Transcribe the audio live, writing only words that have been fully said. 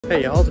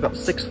Hey y'all, it's about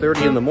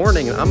 6:30 in the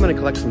morning and I'm going to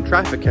collect some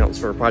traffic counts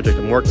for a project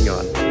I'm working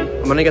on.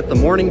 I'm going to get the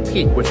morning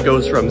peak, which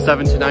goes from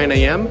 7 to 9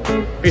 a.m.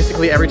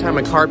 Basically every time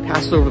a car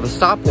passes over the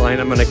stop line,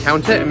 I'm going to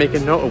count it and make a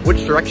note of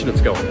which direction it's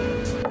going.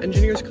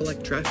 Engineers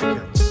collect traffic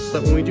counts so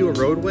that when we do a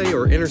roadway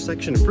or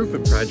intersection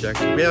improvement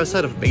project, we have a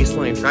set of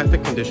baseline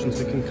traffic conditions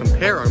we can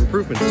compare our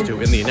improvements to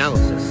in the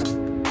analysis.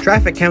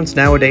 Traffic counts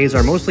nowadays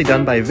are mostly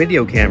done by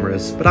video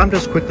cameras, but I'm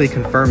just quickly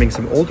confirming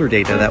some older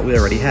data that we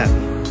already have.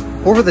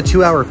 Over the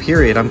 2-hour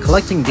period, I'm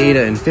collecting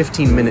data in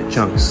 15-minute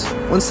chunks.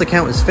 Once the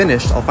count is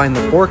finished, I'll find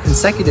the 4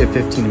 consecutive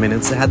 15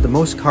 minutes that had the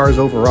most cars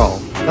overall.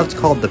 That's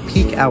called the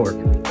peak hour.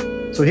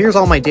 So here's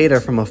all my data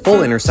from a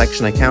full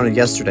intersection I counted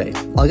yesterday.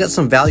 I'll get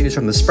some values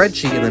from the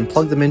spreadsheet and then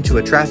plug them into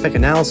a traffic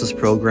analysis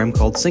program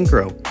called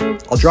Synchro.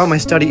 I'll draw my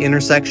study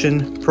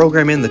intersection,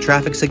 program in the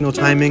traffic signal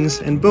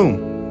timings, and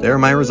boom, there are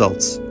my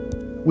results.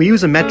 We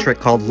use a metric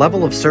called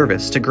level of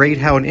service to grade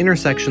how an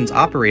intersection's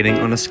operating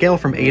on a scale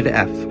from A to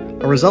F.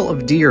 A result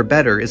of D or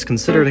better is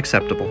considered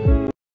acceptable.